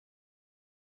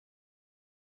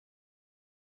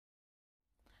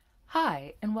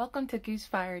Hi, and welcome to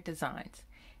Goosefire Designs.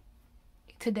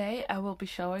 Today I will be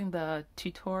showing the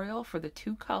tutorial for the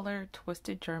two-color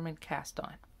twisted German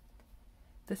cast-on.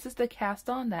 This is the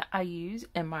cast-on that I use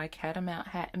in my Catamount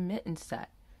hat and mitten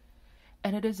set,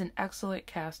 and it is an excellent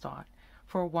cast-on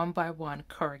for 1x1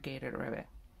 corrugated ribbing.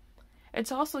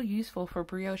 It's also useful for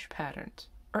brioche patterns,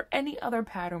 or any other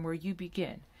pattern where you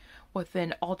begin with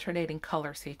an alternating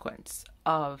color sequence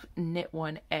of knit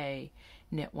 1A,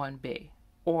 knit 1B.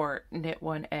 Or knit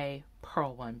 1A,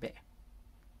 purl 1B.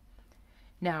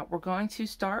 Now we're going to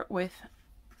start with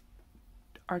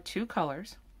our two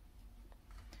colors,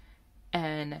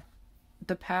 and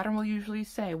the pattern will usually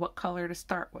say what color to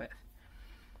start with.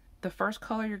 The first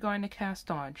color you're going to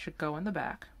cast on should go in the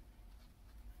back,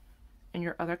 and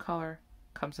your other color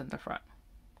comes in the front.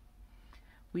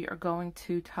 We are going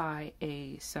to tie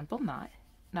a simple knot,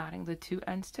 knotting the two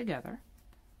ends together.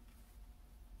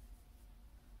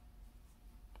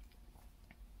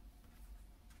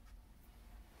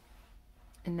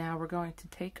 And now we're going to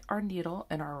take our needle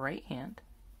in our right hand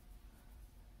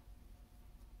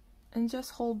and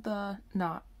just hold the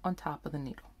knot on top of the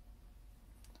needle.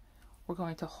 We're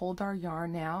going to hold our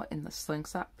yarn now in the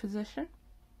slingshot position.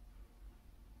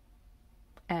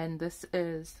 And this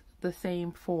is the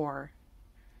same for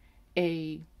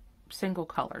a single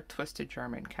color twisted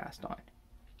German cast on.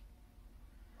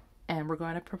 And we're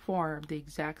going to perform the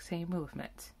exact same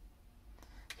movement.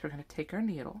 So we're going to take our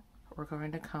needle. We're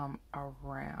going to come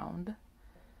around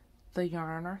the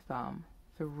yarn on our thumb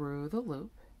through the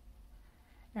loop,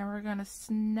 and we're going to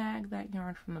snag that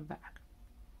yarn from the back.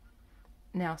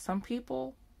 Now some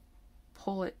people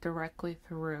pull it directly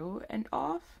through and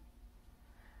off.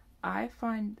 I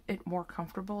find it more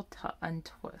comfortable to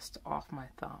untwist off my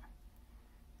thumb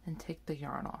and take the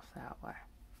yarn off that way.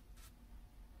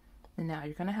 And now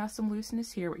you're going to have some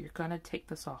looseness here, but you're going to take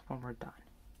this off when we're done.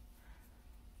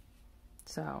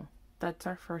 So that's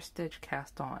our first stitch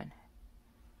cast on.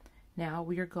 Now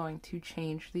we are going to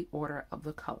change the order of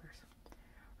the colors.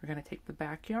 We're going to take the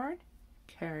back yarn,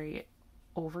 carry it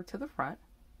over to the front,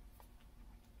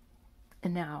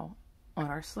 and now on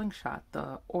our slingshot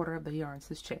the order of the yarns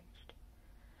has changed.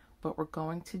 But we're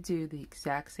going to do the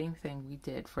exact same thing we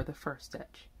did for the first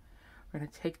stitch. We're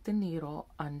going to take the needle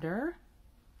under,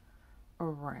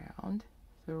 around,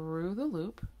 through the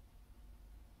loop,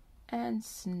 and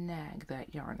snag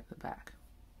that yarn at the back.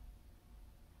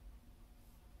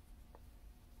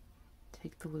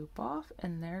 Take the loop off,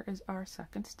 and there is our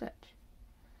second stitch.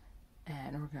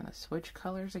 And we're going to switch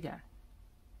colors again.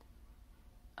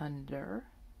 Under,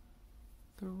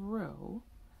 through,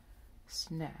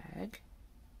 snag,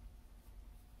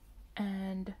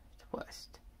 and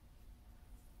twist.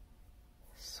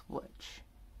 Switch.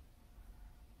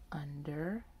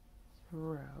 Under,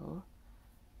 through,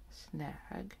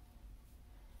 snag,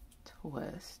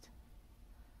 twist,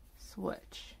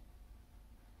 switch.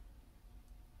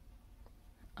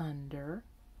 Under,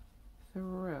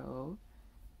 through,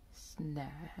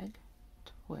 snag,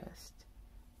 twist,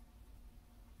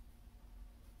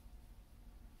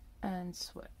 and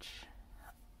switch.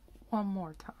 One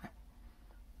more time.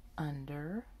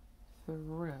 Under,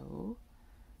 through,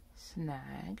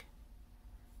 snag,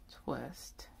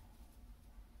 twist,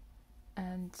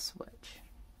 and switch.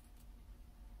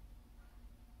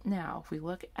 Now, if we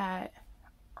look at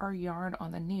our yarn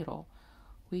on the needle,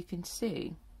 we can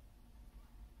see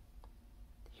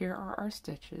here are our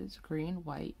stitches, green,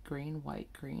 white, green,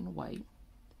 white, green, white.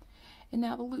 And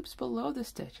now the loops below the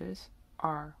stitches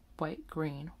are white,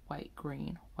 green, white,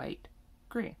 green, white,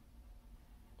 green.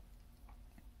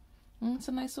 And it's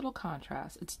a nice little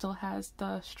contrast. It still has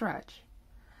the stretch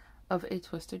of a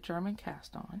twisted German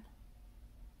cast on.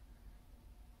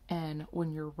 And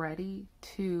when you're ready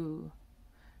to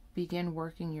begin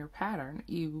working your pattern,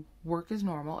 you work as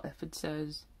normal. If it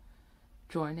says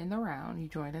join in the round, you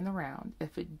join in the round.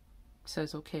 If it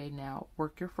says okay, now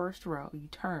work your first row, you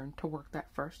turn to work that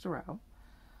first row.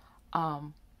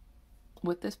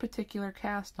 With this particular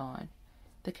cast on,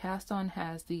 the cast on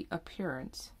has the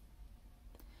appearance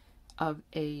of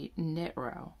a knit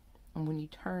row, and when you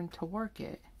turn to work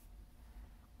it,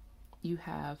 you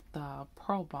have the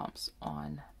purl bumps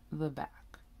on the back.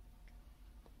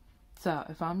 So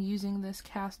if I'm using this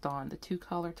cast on, the two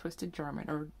color twisted German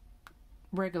or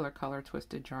regular color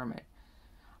twisted German,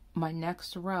 my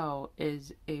next row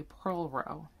is a purl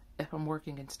row if I'm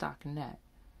working in stockinette,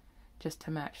 just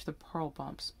to match the purl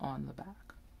bumps on the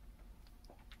back.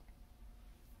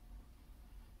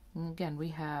 And again, we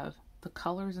have the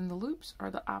colors in the loops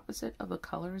are the opposite of the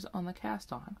colors on the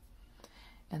cast on.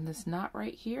 And this knot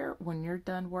right here, when you're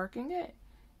done working it,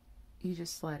 you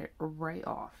just slide it right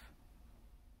off.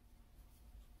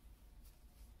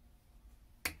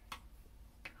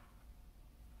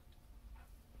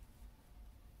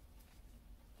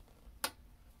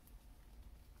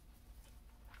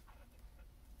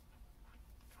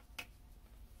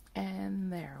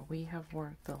 we have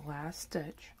worked the last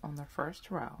stitch on the first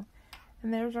row,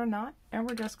 and there's our knot, and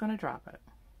we're just going to drop it.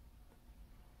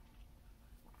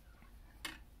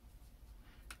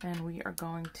 And we are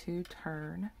going to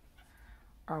turn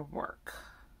our work.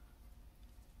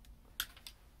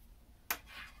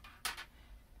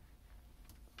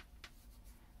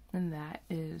 And that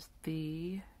is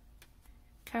the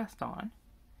cast on.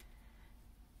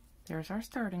 There's our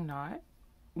starting knot.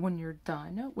 When you're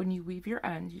done, when you weave your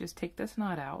end, you just take this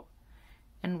knot out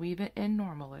and weave it in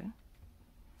normally.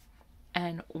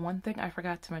 And one thing I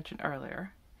forgot to mention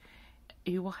earlier,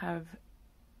 you will have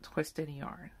twisted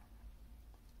yarn.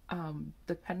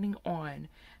 Depending on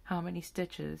how many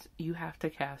stitches you have to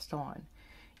cast on,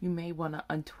 you may want to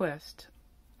untwist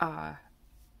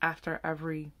after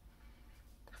every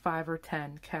 5 or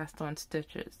 10 cast on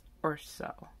stitches or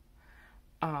so,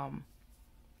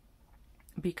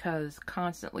 because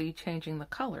constantly changing the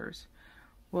colors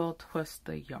will twist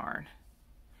the yarn.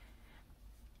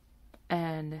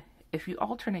 And if you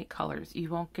alternate colors, you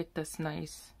won't get this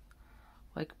nice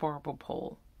like barbel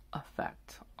pole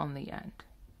effect on the end.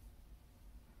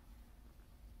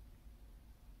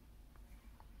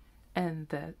 And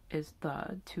that is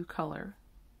the 2-color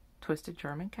twisted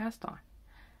German cast on.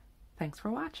 Thanks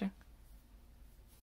for watching.